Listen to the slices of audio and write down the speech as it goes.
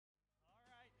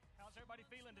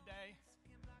feeling today?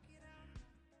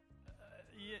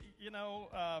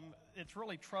 It's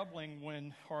really troubling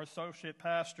when our associate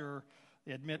pastor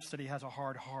admits that he has a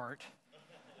hard heart.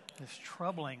 It's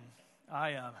troubling.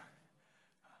 I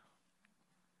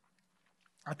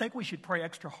think we should pray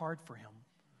extra hard for him,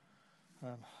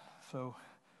 so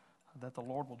that the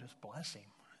Lord will just bless him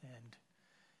and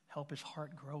help his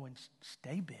heart grow and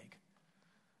stay big.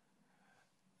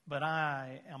 But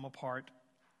I am a part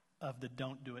of the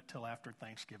don't do it till after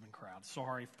Thanksgiving crowd.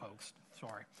 Sorry, folks.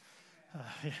 Sorry.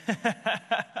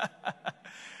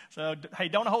 So, hey,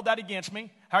 don't hold that against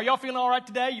me. How are y'all feeling all right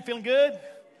today? You feeling good?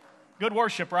 Good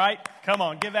worship, right? Come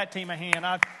on, give that team a hand.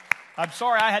 I'm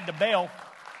sorry I had to bail.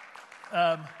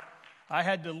 I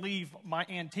had to leave my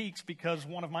antiques because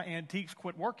one of my antiques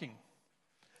quit working.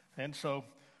 And so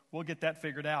we'll get that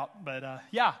figured out. But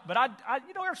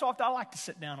every so often I like to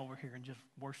sit down over here and just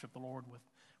worship the Lord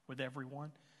with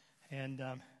everyone. And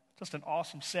just an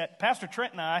awesome set. Pastor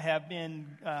Trent and I have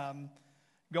been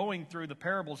going through the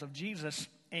parables of Jesus.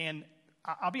 And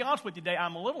I'll be honest with you today,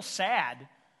 I'm a little sad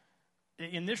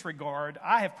in this regard.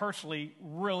 I have personally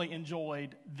really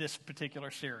enjoyed this particular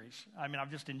series. I mean,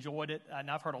 I've just enjoyed it. And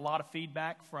I've heard a lot of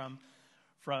feedback from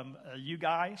you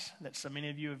guys, that so many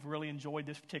of you have really enjoyed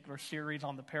this particular series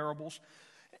on the parables.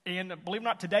 And believe it or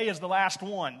not, today is the last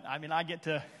one. I mean, I get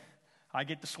to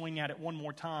swing at it one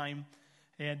more time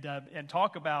and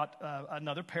talk about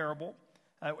another parable.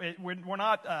 We're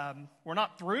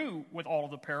not through with all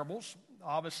of the parables.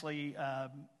 Obviously,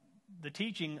 the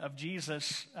teaching of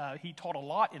Jesus, he taught a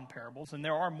lot in parables, and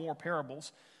there are more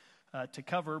parables to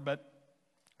cover, but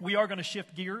we are going to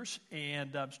shift gears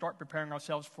and start preparing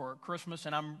ourselves for Christmas,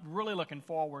 and I'm really looking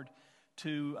forward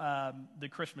to the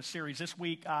Christmas series. This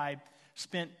week, I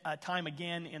spent time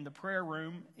again in the prayer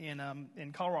room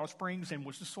in Colorado Springs and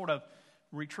was just sort of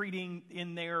retreating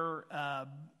in there,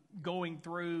 going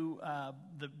through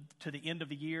to the end of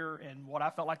the year, and what I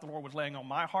felt like the Lord was laying on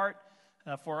my heart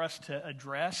for us to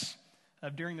address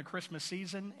during the Christmas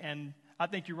season. And I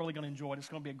think you're really going to enjoy it. It's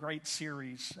going to be a great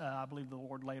series. I believe the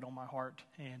Lord laid on my heart,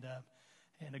 and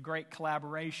a great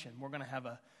collaboration. We're going to have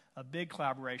a big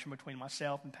collaboration between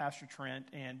myself and Pastor Trent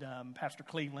and Pastor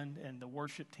Cleveland and the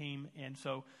worship team. And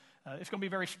so it's going to be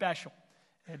very special.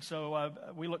 And so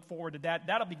we look forward to that.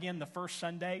 That'll begin the first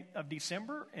Sunday of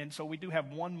December. And so we do have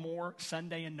one more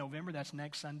Sunday in November. That's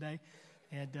next Sunday.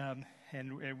 And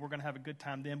we're going to have a good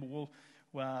time then. But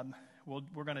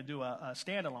we're going to do a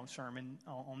standalone sermon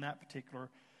on that particular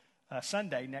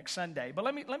Sunday, next Sunday. But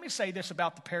let me say this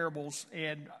about the parables,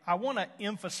 and I want to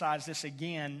emphasize this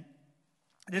again.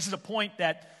 This is a point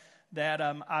that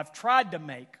I've tried to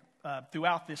make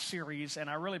throughout this series, and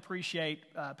I really appreciate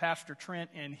Pastor Trent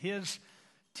and his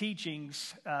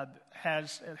teachings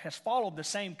has followed the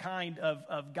same kind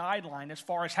of guideline as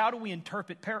far as how do we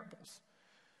interpret parables,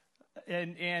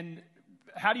 and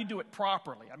how do you do it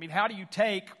properly? I mean, how do you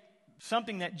take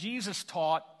something that Jesus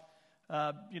taught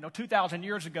 2,000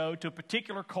 years ago to a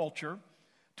particular culture,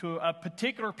 to a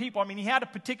particular people? I mean, he had a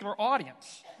particular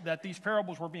audience that these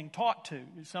parables were being taught to.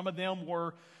 Some of them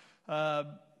were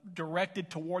directed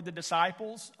toward the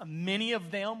disciples. Many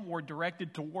of them were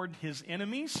directed toward his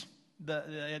enemies,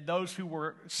 those who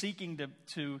were seeking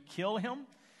to kill him.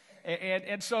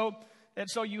 And so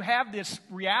you have this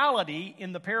reality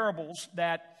in the parables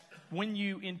that when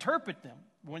you interpret them,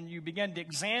 when you begin to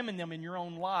examine them in your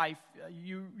own life,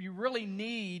 you really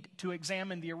need to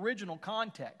examine the original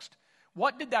context.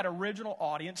 What did that original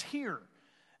audience hear?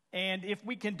 And if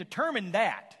we can determine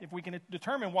that, if we can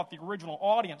determine what the original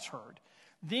audience heard,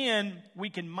 then we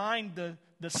can mine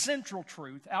the central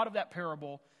truth out of that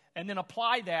parable and then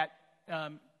apply that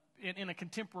in a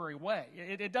contemporary way.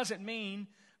 It doesn't mean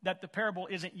that the parable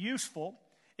isn't useful.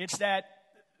 It's that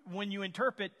when you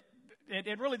interpret,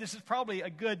 this is probably a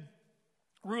good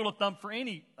rule of thumb for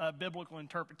any biblical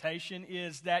interpretation,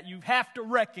 is that you have to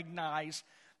recognize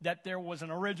that there was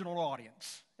an original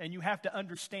audience, and you have to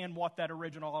understand what that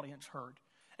original audience heard.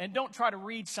 And don't try to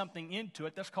read something into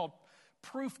it. That's called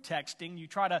proof texting. You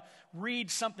try to read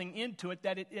something into it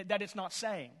that it's not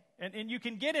saying. And you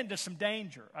can get into some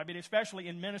danger. I mean, especially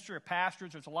in ministry or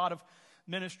pastors, there's a lot of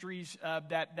ministries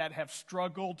that have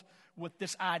struggled with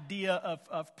this idea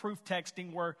of proof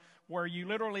texting, where you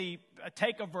literally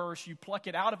take a verse, you pluck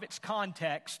it out of its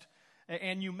context,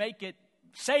 and you make it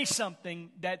say something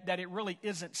that it really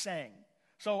isn't saying.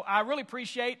 So I really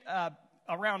appreciate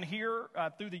around here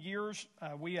through the years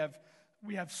we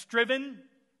have striven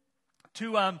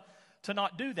to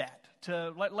not do that.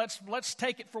 Let's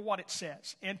take it for what it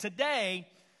says. And today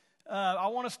I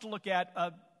want us to look at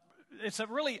it's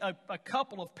really a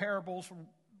couple of parables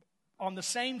on the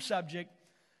same subject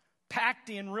packed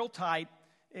in real tight.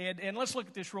 And let's look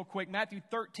at this real quick. Matthew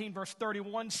 13, verse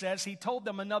 31 says, he told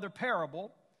them another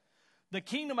parable. The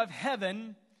kingdom of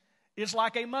heaven is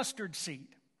like a mustard seed,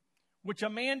 which a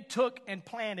man took and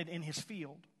planted in his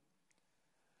field.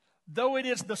 Though it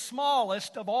is the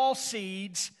smallest of all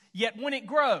seeds, yet when it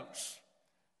grows,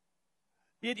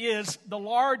 it is the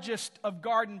largest of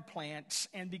garden plants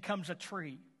and becomes a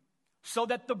tree, so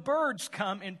that the birds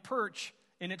come and perch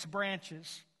in its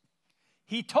branches.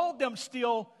 He told them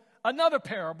still another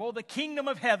parable. The kingdom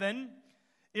of heaven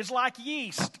is like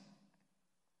yeast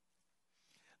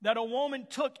that a woman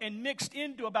took and mixed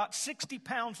into about 60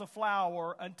 pounds of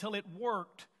flour until it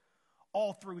worked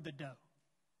all through the dough.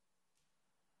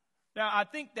 Now, I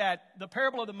think that the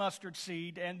parable of the mustard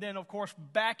seed, and then, of course,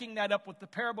 backing that up with the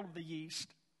parable of the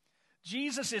yeast,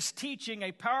 Jesus is teaching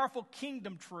a powerful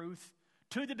kingdom truth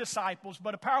to the disciples,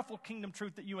 but a powerful kingdom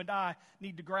truth that you and I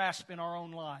need to grasp in our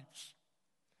own lives.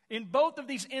 In both of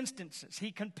these instances,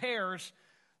 he compares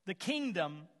the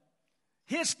kingdom,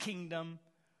 his kingdom,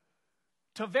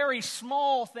 to very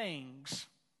small things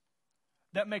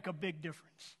that make a big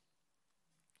difference.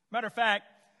 Matter of fact,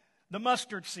 the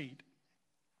mustard seed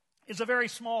is a very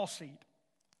small seed.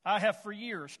 I have for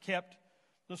years kept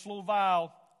this little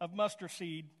vial of mustard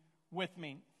seed with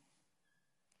me.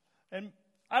 And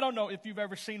I don't know if you've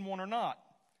ever seen one or not.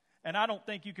 And I don't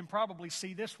think you can probably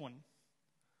see this one.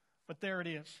 But there it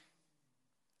is.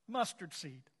 Mustard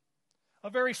seed. A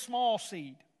very small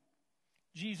seed.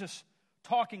 Jesus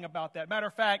talking about that. Matter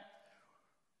of fact,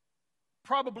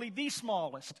 probably the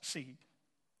smallest seed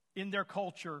in their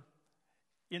culture,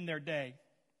 in their day.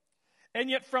 And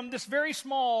yet from this very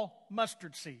small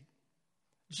mustard seed,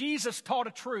 Jesus taught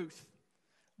a truth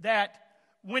that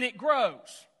when it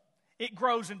grows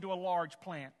into a large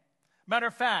plant. Matter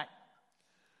of fact,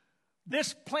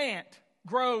 this plant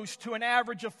grows to an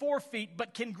average of 4 feet,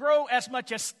 but can grow as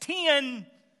much as 10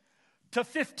 to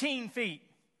 15 feet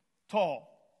tall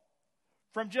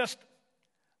from just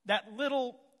that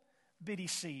little bitty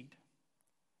seed.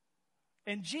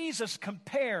 And Jesus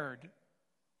compared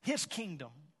his kingdom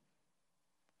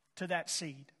to that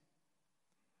seed.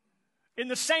 In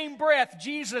the same breath,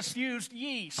 Jesus used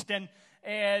yeast, and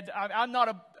I'm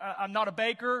not a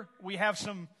baker. We have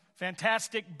some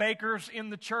fantastic bakers in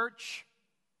the church.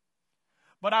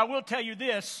 But I will tell you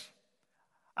this,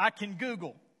 I can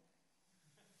Google.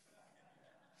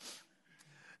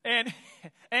 And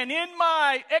in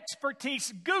my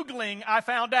expertise Googling, I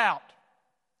found out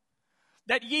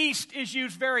that yeast is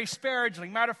used very sparingly.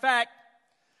 Matter of fact,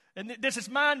 and this is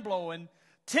mind-blowing,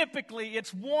 typically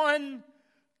it's 1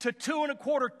 to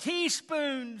 2.25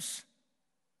 teaspoons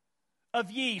of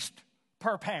yeast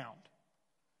per pound.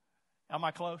 Am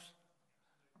I close?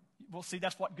 Well, see,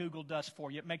 that's what Google does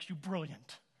for you. It makes you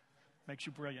brilliant. Makes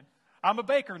you brilliant. I'm a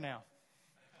baker now.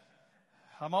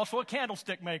 I'm also a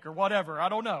candlestick maker, whatever. I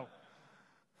don't know.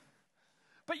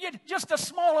 But yet, just a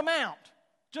small amount.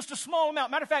 Just a small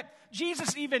amount. Matter of fact,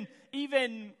 Jesus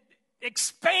even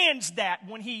expands that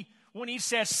when he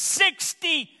says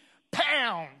 60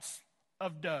 pounds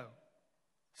of dough.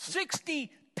 60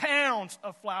 pounds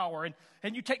of flour.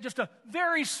 And you take just a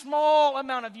very small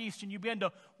amount of yeast and you begin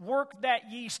to work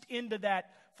that yeast into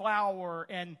that flour,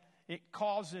 and it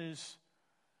causes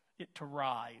it to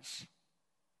rise.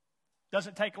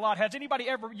 Doesn't take a lot. Has anybody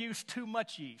ever used too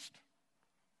much yeast?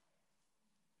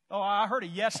 Oh, I heard a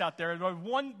yes out there. There's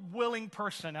one willing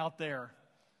person out there.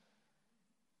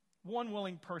 One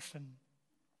willing person.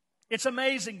 It's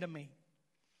amazing to me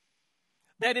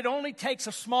that it only takes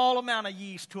a small amount of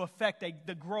yeast to affect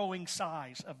the growing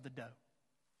size of the dough.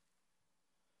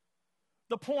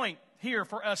 The point here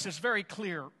for us is very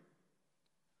clear.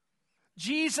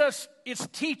 Jesus is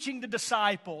teaching the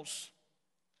disciples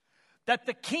that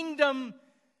the kingdom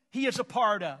he is a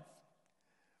part of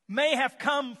may have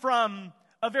come from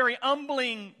a very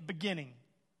humbling beginning.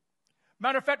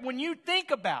 Matter of fact, when you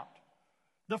think about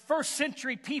the first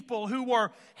century people who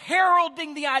were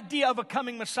heralding the idea of a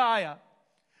coming Messiah,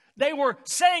 they were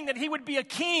saying that he would be a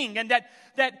king, and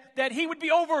that he would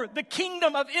be over the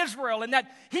kingdom of Israel, and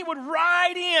that he would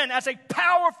ride in as a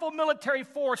powerful military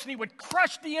force, and he would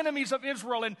crush the enemies of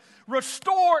Israel and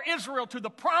restore Israel to the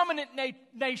prominent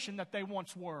nation that they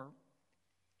once were.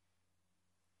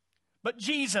 But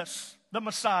Jesus, the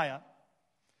Messiah,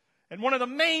 and one of the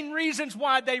main reasons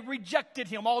why they rejected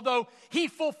him, although he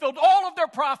fulfilled all of their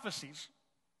prophecies,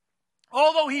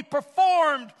 although he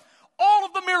performed all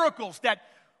of the miracles that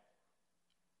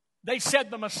they said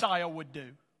the Messiah would do,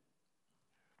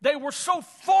 they were so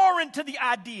foreign to the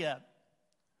idea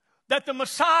that the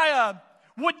Messiah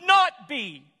would not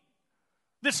be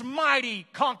This mighty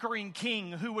conquering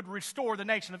king who would restore the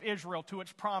nation of Israel to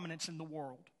its prominence in the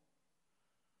world.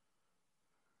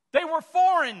 They were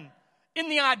foreign in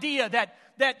the idea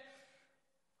that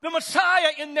the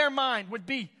Messiah in their mind would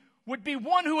be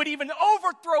one who would even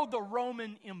overthrow the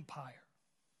Roman Empire.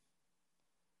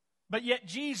 But yet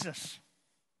Jesus,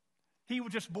 he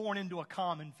was just born into a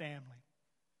common family.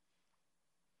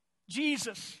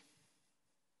 Jesus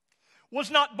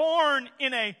was not born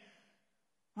in a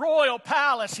royal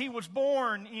palace. He was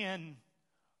born in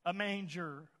a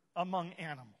manger among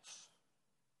animals.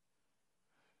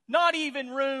 Not even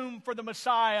room for the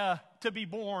Messiah to be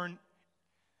born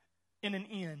in an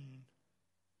inn.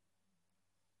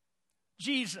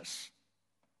 Jesus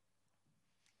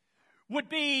would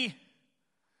be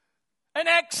an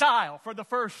exile for the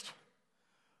first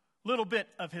little bit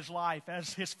of his life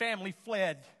as his family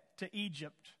fled to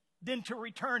Egypt, then to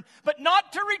return, but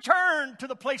not to return to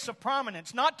the place of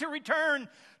prominence, not to return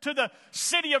to the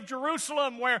city of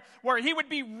Jerusalem where he would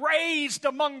be raised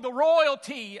among the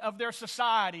royalty of their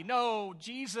society. No,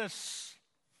 Jesus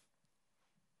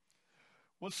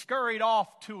was scurried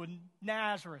off to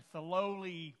Nazareth, a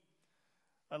lowly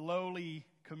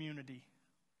community.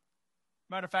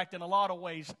 Matter of fact, in a lot of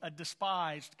ways, a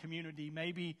despised community,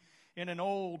 maybe in an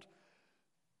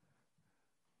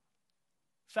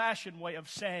old-fashioned way of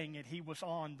saying it, he was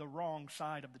on the wrong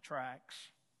side of the tracks.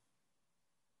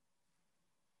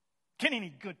 Can any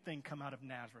good thing come out of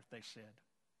Nazareth, they said.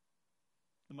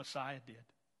 The Messiah did.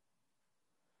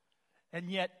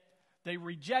 And yet, they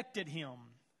rejected him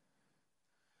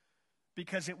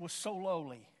because it was so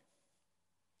lowly.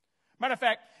 Matter of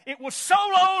fact, it was so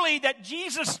lowly that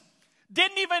Jesus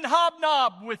didn't even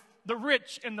hobnob with the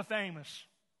rich and the famous.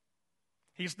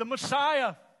 He's the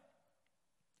Messiah.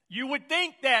 You would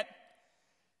think that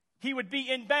he would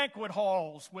be in banquet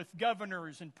halls with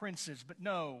governors and princes, but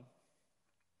no.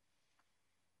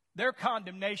 Their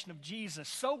condemnation of Jesus,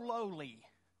 so lowly,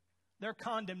 their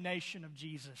condemnation of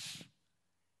Jesus,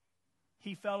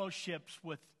 he fellowships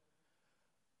with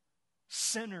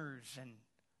sinners and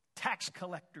tax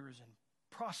collectors and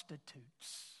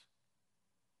prostitutes.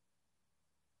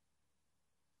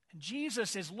 And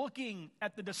Jesus is looking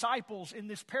at the disciples in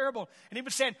this parable, and he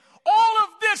was saying, all of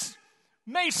this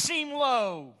may seem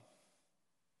low.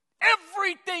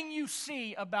 Everything you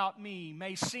see about me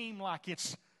may seem like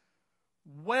it's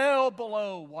well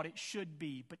below what it should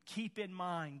be. But keep in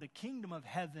mind, the kingdom of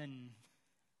heaven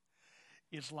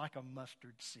is like a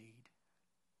mustard seed.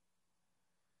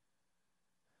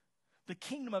 The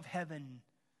kingdom of heaven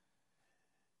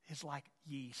is like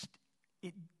yeast.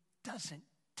 It doesn't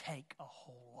take a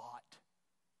whole lot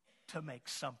to make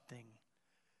something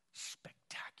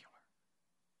spectacular.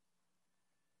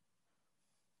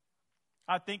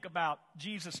 I think about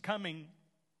Jesus coming.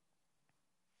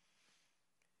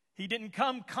 He didn't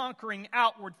come conquering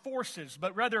outward forces,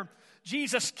 but rather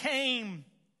Jesus came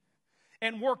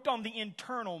and worked on the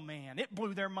internal man. It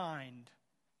blew their mind.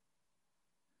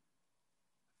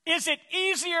 Is it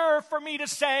easier for me to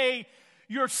say,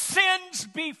 your sins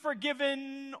be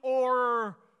forgiven,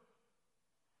 or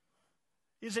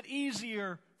is it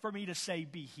easier for me to say,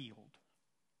 be healed?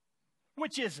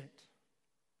 Which is it?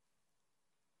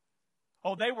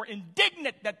 Oh, they were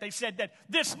indignant that they said that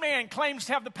this man claims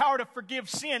to have the power to forgive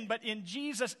sin, but in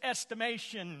Jesus'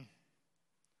 estimation,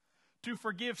 to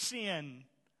forgive sin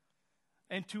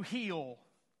and to heal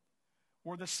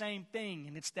were the same thing.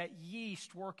 And it's that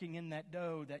yeast working in that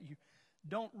dough that you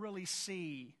don't really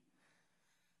see,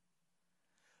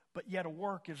 but yet a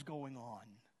work is going on.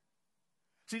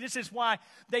 See, this is why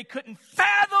they couldn't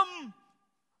fathom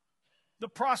the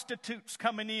prostitutes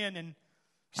coming in and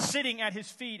sitting at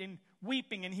his feet and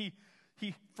weeping, and he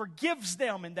forgives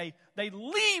them, and they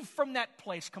leave from that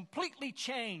place completely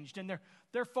changed, and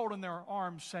they're folding their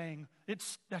arms saying,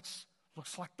 that's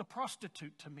looks like the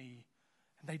prostitute to me.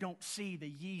 And they don't see the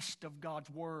yeast of God's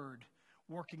word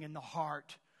working in the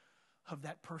heart of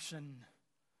that person.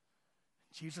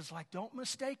 Jesus is like, don't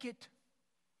mistake it.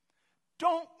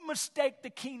 Don't mistake the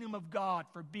kingdom of God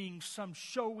for being some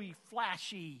showy,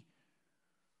 flashy.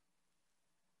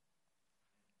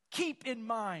 Keep in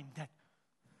mind that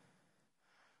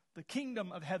the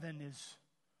kingdom of heaven is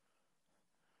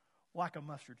like a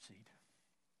mustard seed.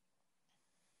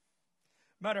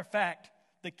 Matter of fact,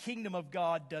 the kingdom of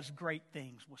God does great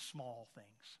things with small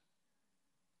things.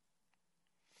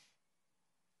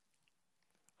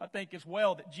 I think as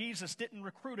well that Jesus didn't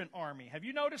recruit an army. Have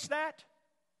you noticed that?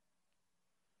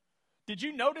 Did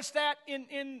you notice that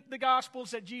in the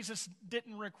Gospels that Jesus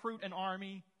didn't recruit an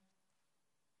army?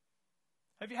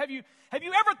 Have you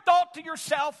ever thought to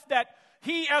yourself that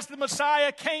he, as the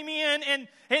Messiah, came in and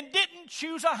didn't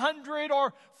choose 100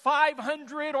 or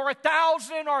 500 or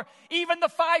 1,000 or even the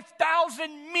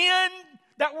 5,000 men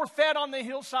that were fed on the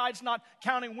hillsides, not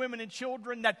counting women and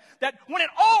children, that when it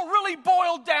all really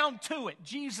boiled down to it,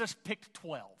 Jesus picked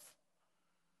 12.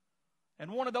 And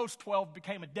one of those 12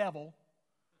 became a devil,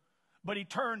 but he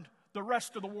turned the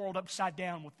rest of the world upside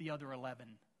down with the other 11.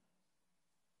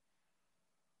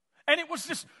 And it was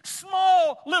this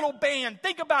small little band.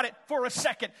 Think about it for a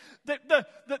second.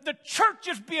 The church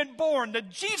is being born. That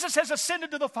Jesus has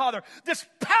ascended to the Father. This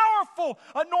powerful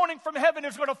anointing from heaven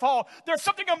is going to fall. There's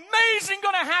something amazing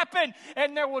going to happen.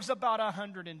 And there was about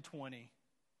 120.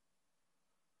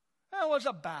 There was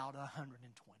about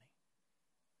 120.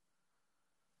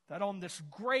 That on this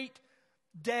great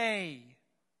day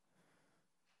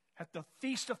at the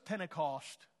Feast of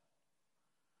Pentecost,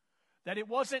 that it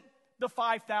wasn't the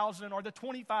 5,000 or the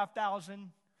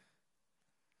 25,000.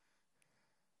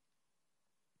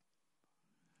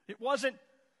 It wasn't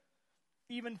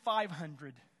even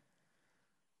 500.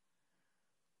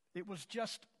 It was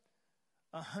just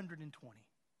 120.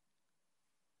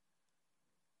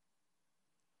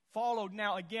 Followed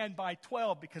now again by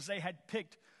 12 because they had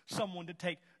picked someone to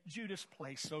take Judas'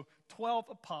 place. So 12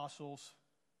 apostles.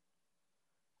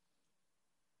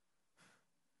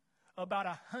 About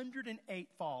 108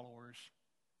 followers.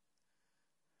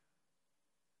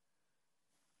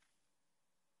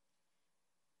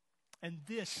 And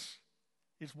this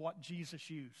is what Jesus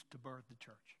used to birth the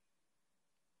church.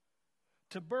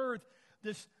 To birth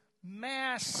this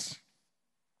mass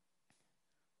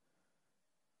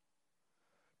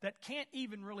that can't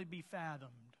even really be fathomed.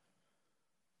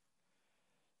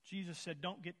 Jesus said,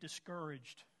 don't get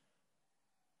discouraged.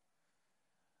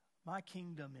 My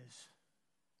kingdom is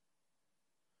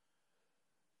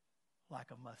like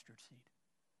a mustard seed.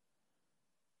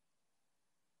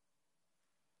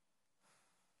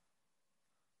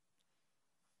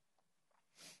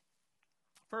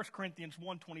 First Corinthians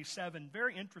 1:27,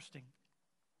 very interesting.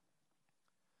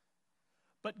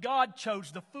 But God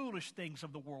chose the foolish things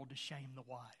of the world to shame the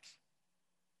wise.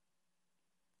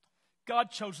 God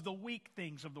chose the weak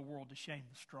things of the world to shame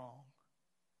the strong.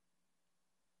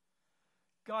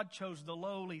 God chose the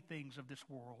lowly things of this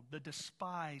world, the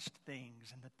despised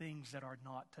things and the things that are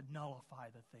not, to nullify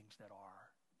the things that are.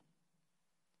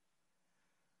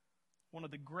 One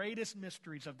of the greatest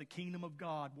mysteries of the kingdom of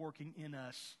God working in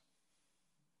us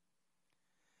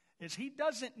is He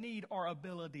doesn't need our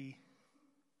ability.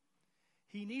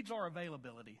 He needs our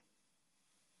availability.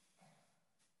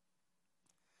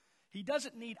 He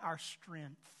doesn't need our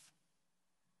strength.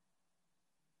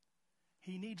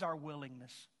 He needs our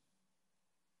willingness.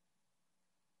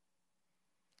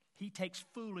 He takes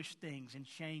foolish things and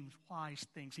shames wise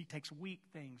things. He takes weak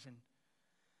things and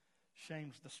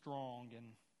shames the strong.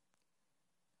 And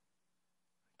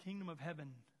the kingdom of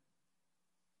heaven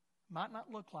might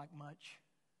not look like much,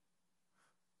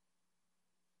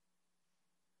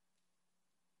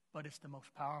 but it's the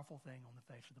most powerful thing on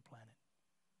the face of the planet.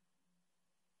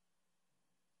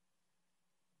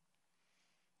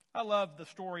 I love the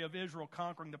story of Israel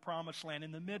conquering the promised land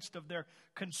in the midst of their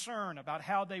concern about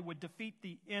how they would defeat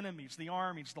the enemies, the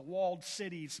armies, the walled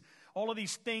cities, all of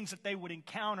these things that they would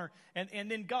encounter. And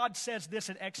then God says this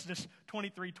in Exodus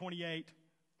 23:28.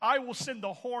 I will send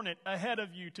the hornet ahead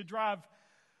of you to drive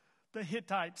the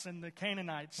Hittites and the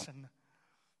Canaanites and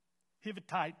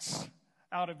Hivitites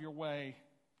out of your way.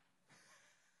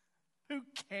 Who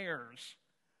cares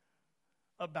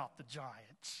about the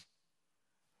giants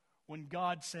when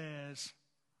God says,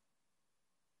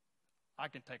 I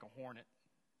can take a hornet?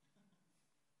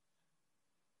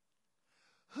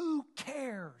 Who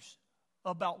cares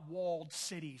about walled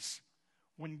cities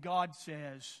when God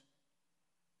says,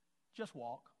 just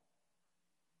walk?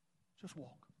 Just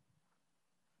walk.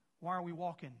 Why are we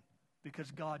walking? Because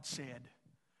God said,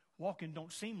 walking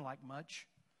don't seem like much.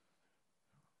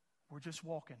 We're just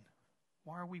walking.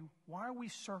 Why are we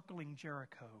circling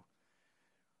Jericho?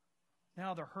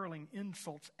 Now they're hurling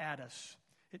insults at us.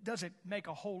 It doesn't make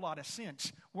a whole lot of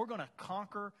sense. We're going to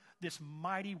conquer this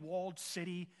mighty walled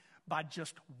city by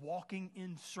just walking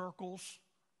in circles.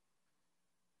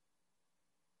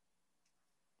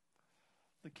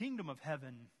 The kingdom of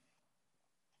heaven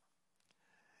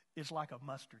is like a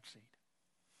mustard seed.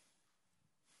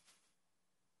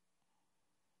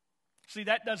 See,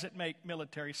 that doesn't make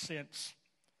military sense.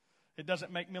 It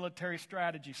doesn't make military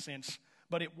strategy sense,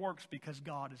 but it works because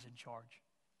God is in charge.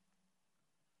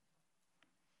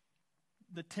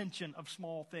 The tension of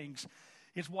small things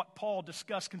is what Paul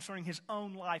discussed concerning his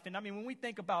own life. And I mean, when we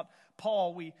think about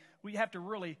Paul, we have to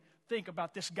really think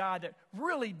about this guy that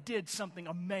really did something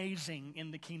amazing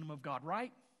in the kingdom of God,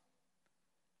 right?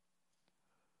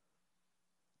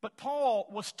 But Paul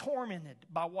was tormented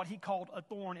by what he called a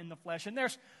thorn in the flesh. And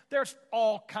there's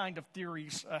all kind of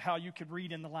theories how you could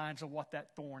read in the lines of what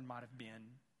that thorn might have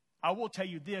been. I will tell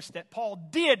you this, that Paul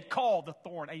did call the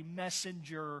thorn a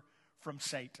messenger from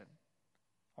Satan.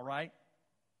 All right?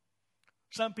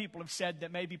 Some people have said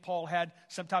that maybe Paul had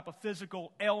some type of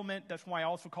physical ailment. That's why I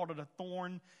also called it a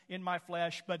thorn in my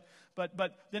flesh. But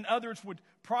then others would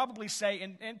probably say,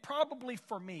 and probably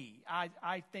for me,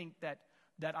 I think that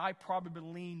I probably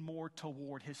lean more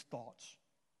toward his thoughts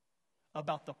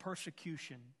about the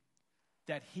persecution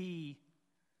that he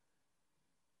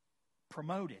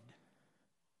promoted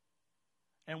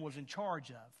and was in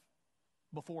charge of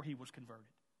before he was converted.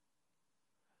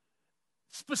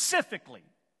 Specifically,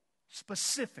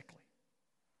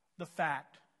 the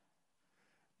fact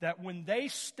that when they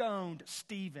stoned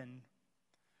Stephen,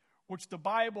 which the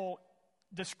Bible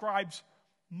describes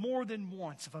more than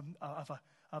once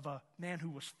of a man who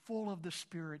was full of the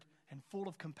Spirit and full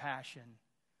of compassion,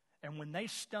 and when they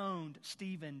stoned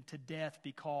Stephen to death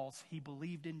because he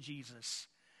believed in Jesus,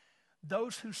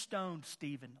 those who stoned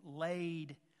Stephen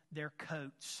laid their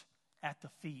coats at the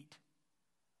feet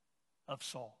of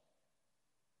Saul.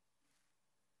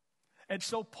 And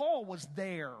so Paul was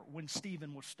there when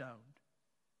Stephen was stoned.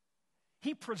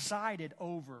 He presided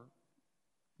over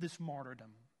this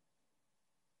martyrdom.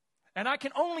 And I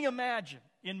can only imagine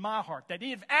in my heart that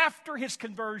if after his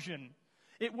conversion,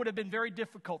 it would have been very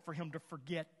difficult for him to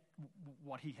forget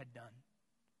what he had done.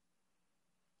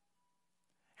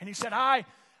 And he said, I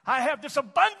have this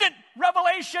abundant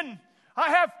revelation. I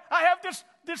have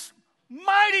this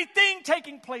mighty thing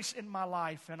taking place in my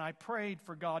life. And I prayed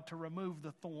for God to remove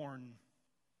the thorn.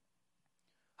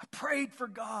 I prayed for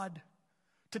God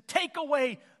to take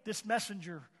away this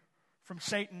messenger from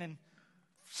Satan in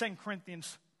 2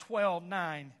 Corinthians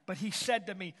 12:9. But he said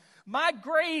to me, my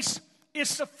grace is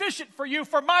sufficient for you,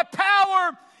 for my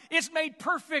power is made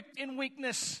perfect in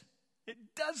weakness. It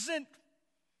doesn't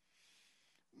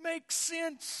make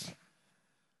sense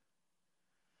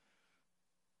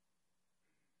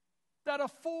that a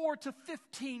 4 to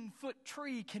 15 foot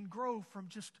tree can grow from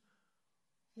just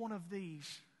one of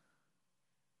these.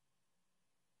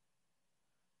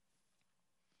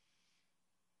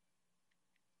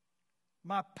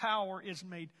 My power is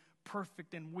made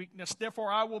perfect in weakness.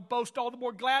 Therefore, I will boast all the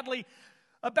more gladly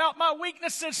about my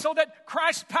weaknesses so that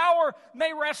Christ's power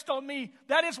may rest on me.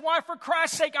 That is why, for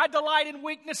Christ's sake, I delight in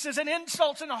weaknesses and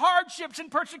insults and hardships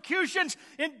and persecutions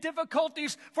and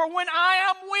difficulties. For when I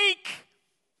am weak,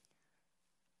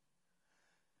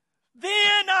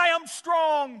 then I am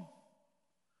strong.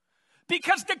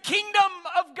 Because the kingdom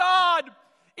of God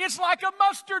is like a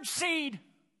mustard seed.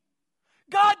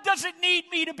 God doesn't need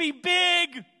me to be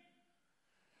big.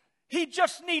 He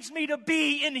just needs me to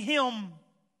be in Him.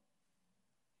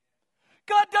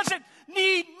 God doesn't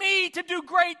need me to do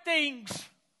great things.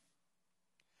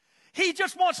 He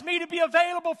just wants me to be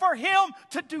available for Him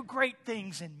to do great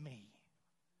things in me.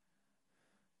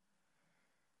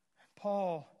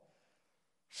 Paul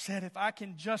said, if I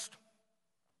can just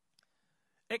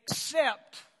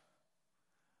accept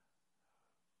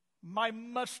my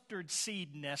mustard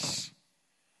seedness,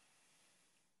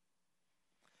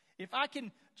 if I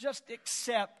can just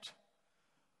accept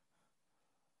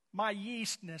my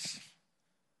yeastness,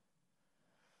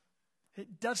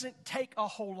 it doesn't take a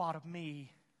whole lot of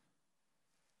me.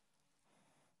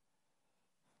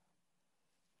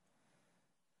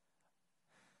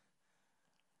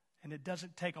 And it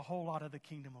doesn't take a whole lot of the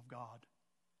kingdom of God.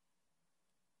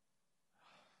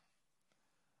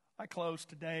 I close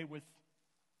today with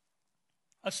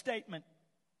a statement.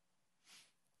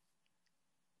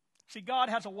 See, God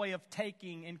has a way of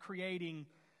taking and creating,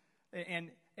 and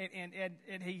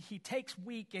he takes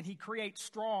weak and He creates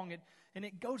strong, and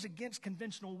it goes against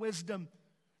conventional wisdom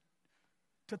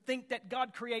to think that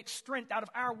God creates strength out of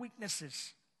our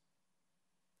weaknesses.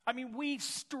 I mean, we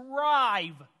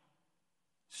strive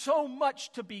so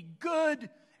much to be good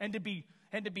and to be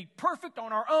perfect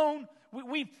on our own.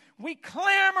 We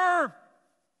clamor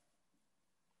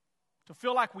to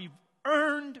feel like we've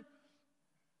earned, to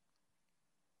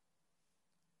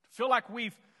feel like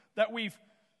we've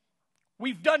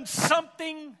done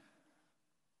something.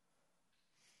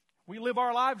 We live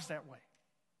our lives that way.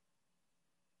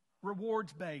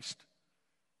 Rewards based.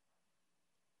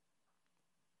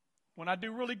 When I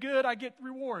do really good, I get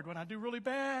reward. When I do really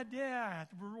bad, the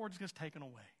reward gets taken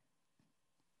away.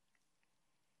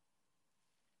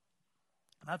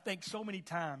 And I think so many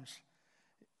times,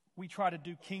 we try to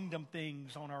do kingdom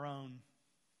things on our own.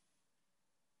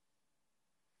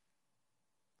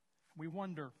 We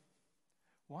wonder,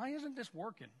 why isn't this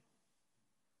working?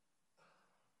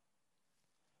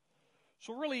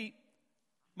 So really,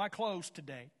 my close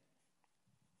today,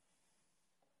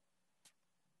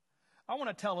 I want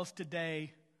to tell us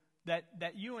today that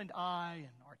you and I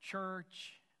and our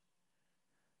church,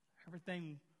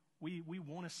 everything we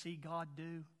want to see God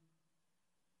do,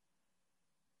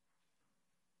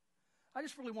 I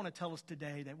just really want to tell us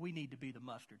today that we need to be the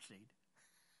mustard seed.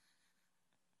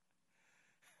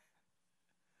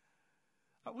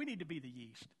 We need to be the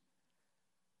yeast.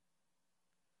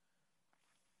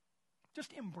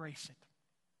 Just embrace it.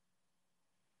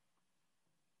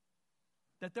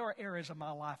 That there are areas of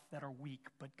my life that are weak,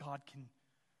 but God can,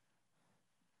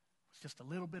 just a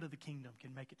little bit of the kingdom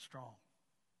can make it strong.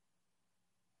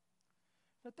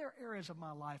 That there are areas of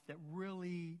my life that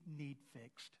really need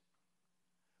fixed.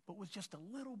 But with just a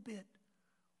little bit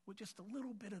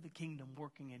of the kingdom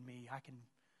working in me, I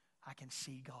can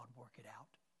see God work it out.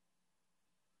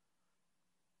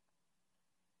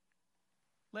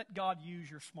 Let God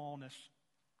use your smallness.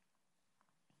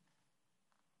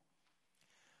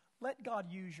 Let God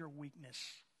use your weakness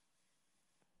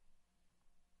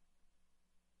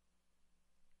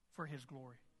for His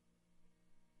glory.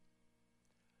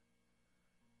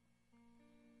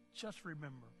 Just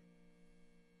remember,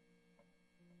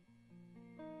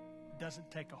 it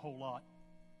doesn't take a whole lot.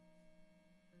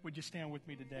 Would you stand with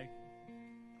me today?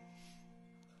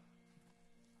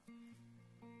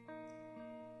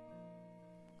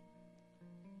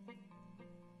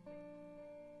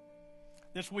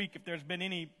 This week, if there's been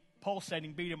any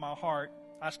pulsating beat in my heart,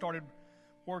 I started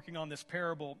working on this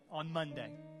parable on Monday.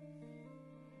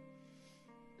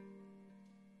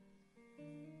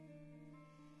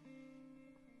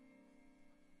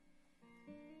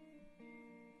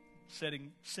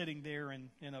 Sitting there in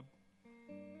a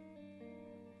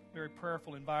very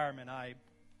prayerful environment, I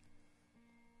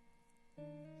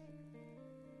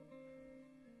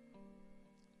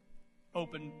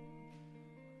opened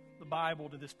the Bible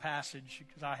to this passage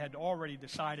because I had already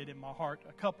decided in my heart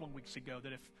a couple of weeks ago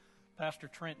that if Pastor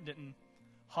Trent didn't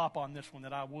hop on this one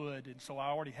that I would, and so I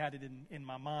already had it in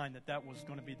my mind that was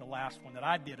going to be the last one that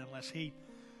I did unless he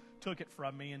took it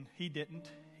from me, and he didn't.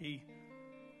 He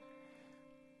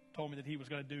told me that he was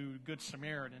going to do Good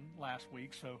Samaritan last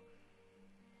week, so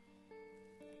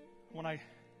when I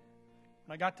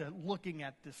got to looking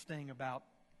at this thing about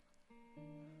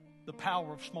the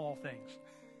power of small things,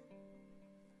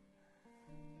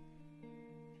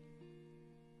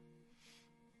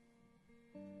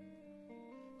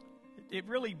 it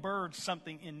really birds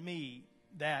something in me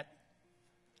that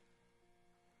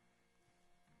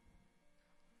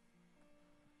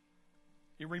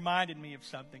it reminded me of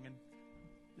something, and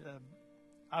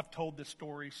I've told this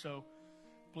story, so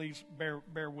please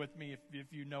bear with me if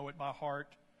you know it by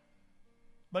heart.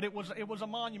 But it was a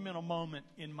monumental moment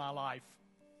in my life.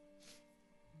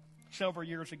 Several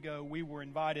years ago, we were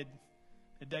invited,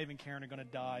 and Dave and Karen are going to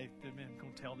die. I'm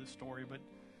going to tell this story, but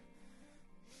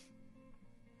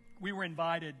we were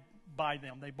invited by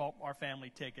them. They bought our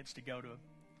family tickets to go to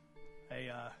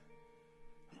a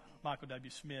Michael W.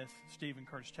 Smith, Stephen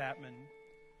Curtis Chapman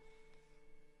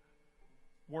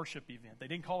worship event. They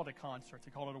didn't call it a concert.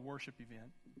 They called it a worship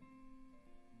event.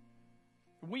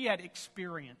 We had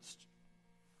experienced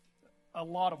a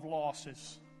lot of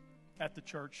losses at the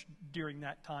church during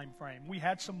that time frame. We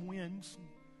had some wins.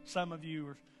 Some of you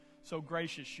are so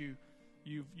gracious.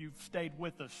 You've stayed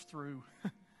with us through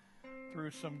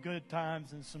some good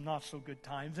times and some not so good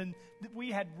times. And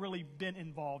we had really been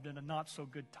involved in a not so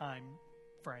good time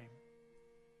frame.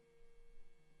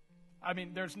 I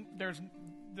mean, there's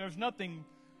nothing.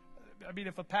 I mean,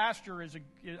 if a pastor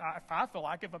I feel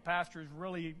like if a pastor has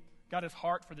really got his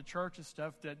heart for the church and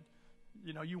stuff, that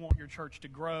you want your church to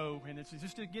grow, and it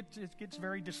gets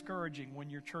very discouraging when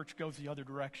your church goes the other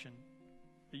direction.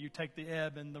 That you take the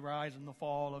ebb and the rise and the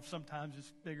fall of sometimes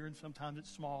it's bigger and sometimes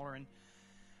it's smaller, and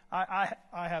I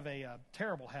have a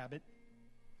terrible habit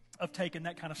of taking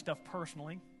that kind of stuff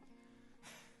personally.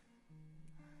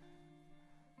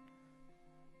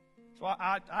 So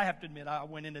I have to admit, I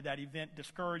went into that event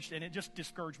discouraged, and it just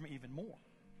discouraged me even more.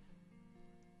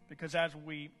 Because as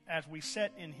we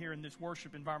sat in here in this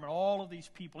worship environment, all of these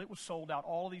people, it was sold out.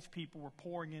 All of these people were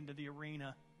pouring into the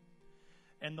arena.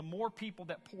 And the more people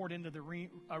that poured into the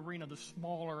arena, the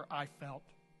smaller I felt.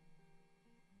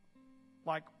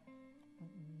 Like,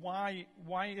 why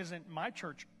isn't my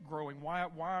church growing?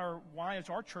 Why is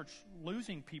our church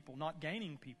losing people, not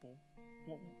gaining people?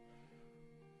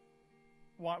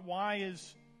 Why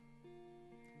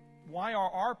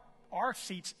are our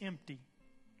seats empty?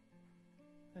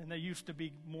 And they used to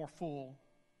be more full.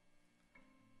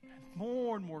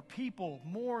 More and more people,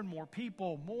 more and more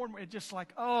people, more and more. It's just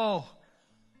like, oh.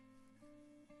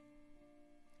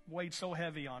 Weighed so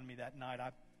heavy on me that night.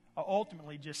 I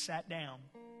ultimately just sat down.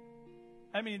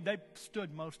 I mean, they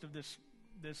stood most of this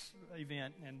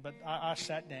event, but I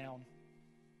sat down.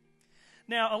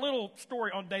 Now, a little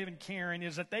story on Dave and Karen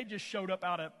is that they just showed up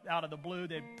out of the blue.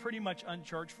 They'd pretty much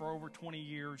unchurched for over 20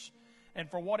 years. And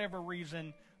for whatever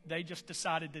reason, they just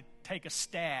decided to take a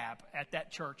stab at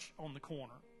that church on the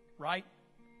corner, right?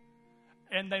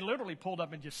 And they literally pulled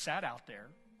up and just sat out there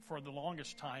for the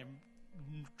longest time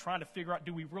trying to figure out,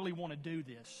 do we really want to do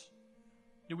this?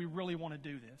 Do we really want to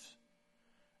do this?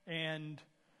 And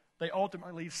they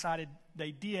ultimately decided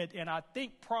they did. And I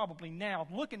think probably now,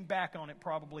 looking back on it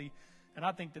probably, and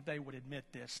I think that they would admit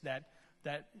this, that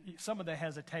some of the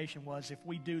hesitation was, if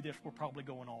we do this, we're probably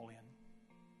going all in.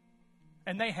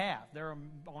 And they have. They're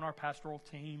on our pastoral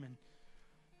team, and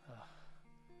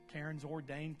Karen's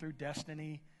ordained through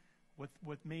destiny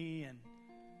with me. And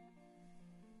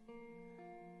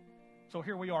so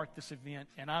here we are at this event,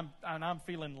 and I'm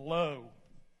feeling low.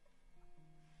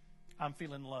 I'm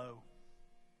feeling low.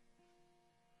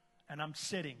 And I'm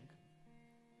sitting.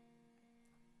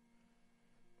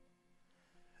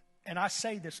 And I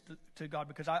say this to God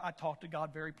because I talk to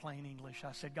God very plain English.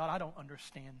 I said, God, I don't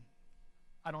understand.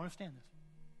 I don't understand this.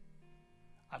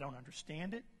 I don't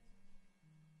understand it.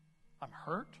 I'm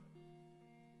hurt.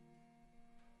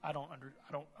 I don't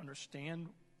understand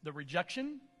the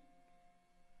rejection.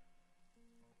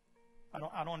 I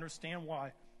don't understand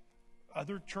why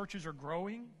other churches are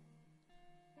growing.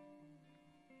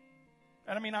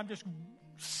 And I mean, I'm just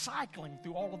cycling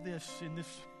through all of this in this.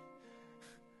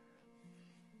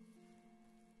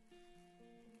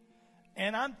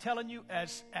 And I'm telling you,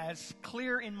 as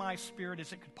clear in my spirit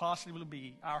as it could possibly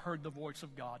be, I heard the voice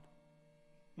of God.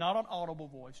 Not an audible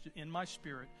voice. In my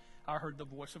spirit, I heard the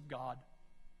voice of God.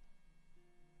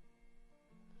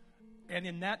 And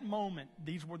in that moment,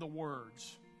 these were the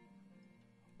words.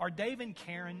 Are Dave and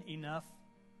Karen enough?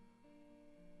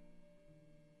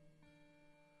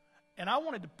 And I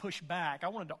wanted to push back. I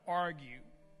wanted to argue.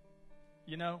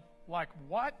 You know, like,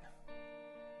 what?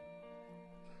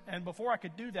 And before I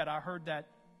could do that, I heard that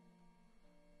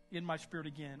in my spirit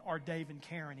again. Are Dave and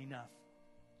Karen enough?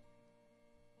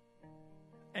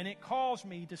 And it caused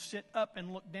me to sit up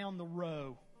and look down the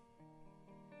row.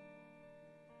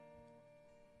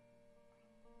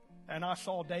 And I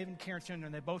saw Dave and Karen sitting there,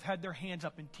 and they both had their hands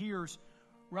up and tears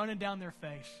running down their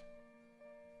face.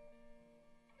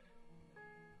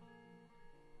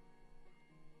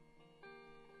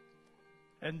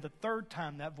 And the third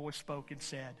time that voice spoke and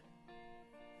said,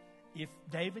 if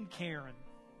Dave and Karen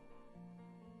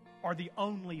are the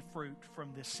only fruit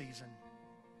from this season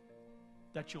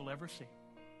that you'll ever see,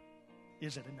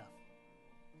 is it enough?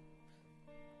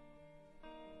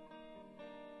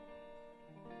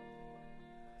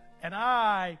 And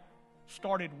I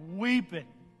started weeping.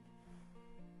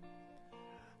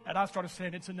 And I started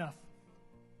saying, it's enough.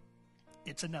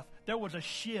 It's enough. There was a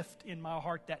shift in my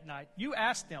heart that night. You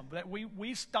asked them that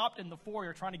we stopped in the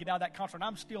foyer trying to get out of that concert. And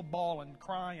I'm still bawling,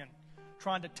 crying,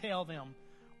 trying to tell them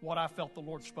what I felt the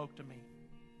Lord spoke to me.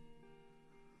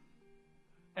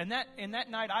 And that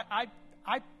night,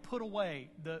 I put away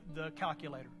the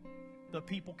calculator, the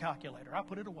people calculator. I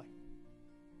put it away.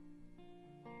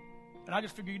 And I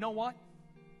just figured, you know what?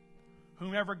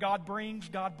 Whomever God brings,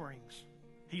 God brings.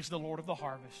 He's the Lord of the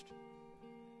harvest.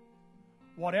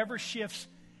 Whatever shifts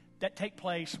that take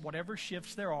place, whatever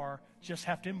shifts there are, just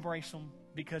have to embrace them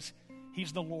because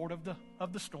He's the Lord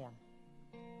of the storm.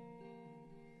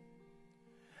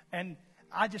 And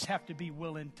I just have to be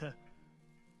willing to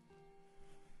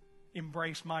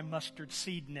embrace my mustard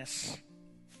seedness.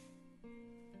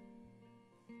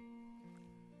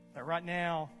 But right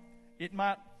now, it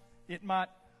might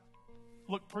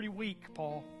look pretty weak,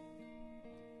 Paul.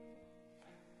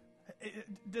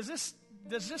 Does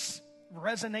this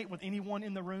resonate with anyone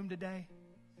in the room today?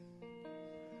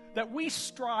 That we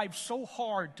strive so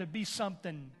hard to be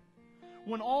something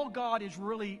when all God is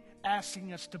really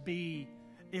asking us to be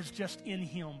is just in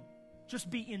Him. Just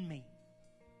be in me.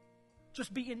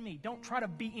 Just be in me. Don't try to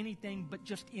be anything but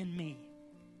just in me.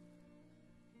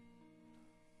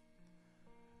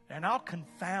 And I'll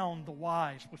confound the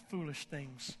wise with foolish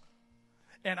things.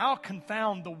 And I'll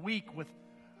confound the weak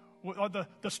or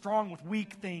the strong with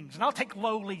weak things. And I'll take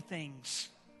lowly things.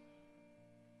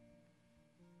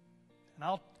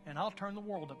 And I'll turn the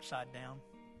world upside down.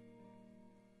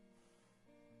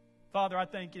 Father, I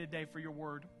thank you today for your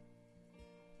word.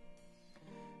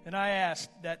 And I ask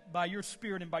that by your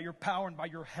Spirit and by your power and by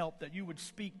your help that you would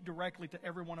speak directly to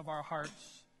every one of our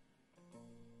hearts.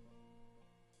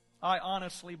 I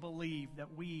honestly believe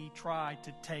that we try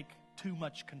to take too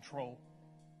much control.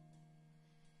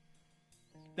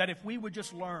 That if we would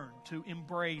just learn to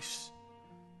embrace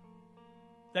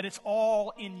that it's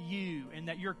all in you and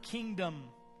that your kingdom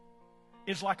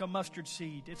is like a mustard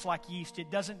seed. It's like yeast. It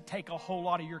doesn't take a whole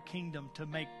lot of your kingdom to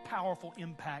make powerful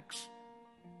impacts.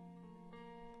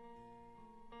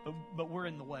 But we're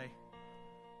in the way.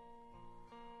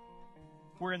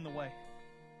 We're in the way.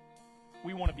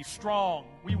 We want to be strong.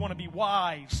 We want to be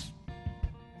wise.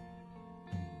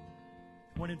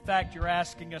 When in fact you're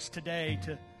asking us today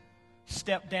to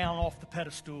step down off the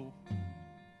pedestal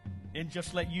and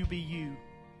just let you be you.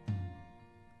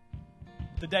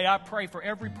 Today I pray for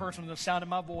every person in the sound of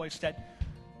my voice that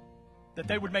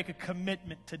they would make a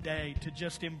commitment today to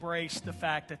just embrace the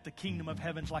fact that the kingdom of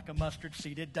heaven's like a mustard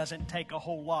seed. It doesn't take a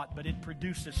whole lot, but it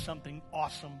produces something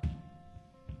awesome.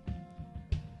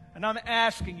 And I'm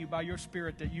asking you by your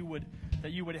Spirit that you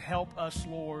would help us,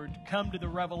 Lord, come to the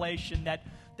revelation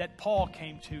that Paul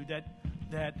came to,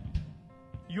 that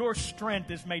your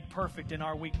strength is made perfect in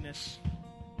our weakness.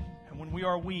 And when we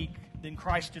are weak, then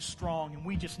Christ is strong, and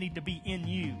we just need to be in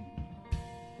you.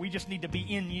 We just need to be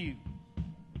in you.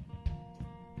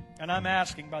 And I'm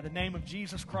asking by the name of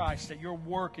Jesus Christ that your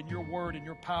work and your word and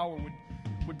your power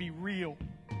would be real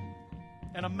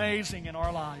and amazing in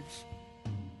our lives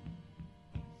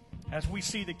as we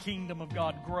see the kingdom of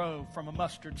God grow from a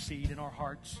mustard seed in our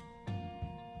hearts,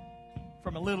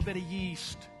 from a little bit of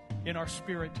yeast in our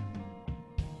spirit.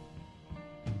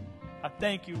 I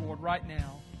thank you, Lord, right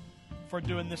now for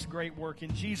doing this great work.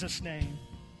 In Jesus' name.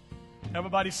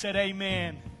 Everybody said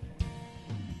amen.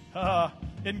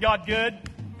 Isn't God good?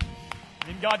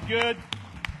 Isn't God good?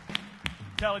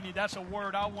 I'm telling you, that's a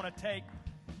word I want to take.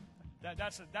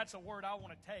 That's a word I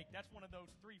want to take. That's one of those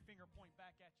 3-finger point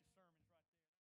back at you.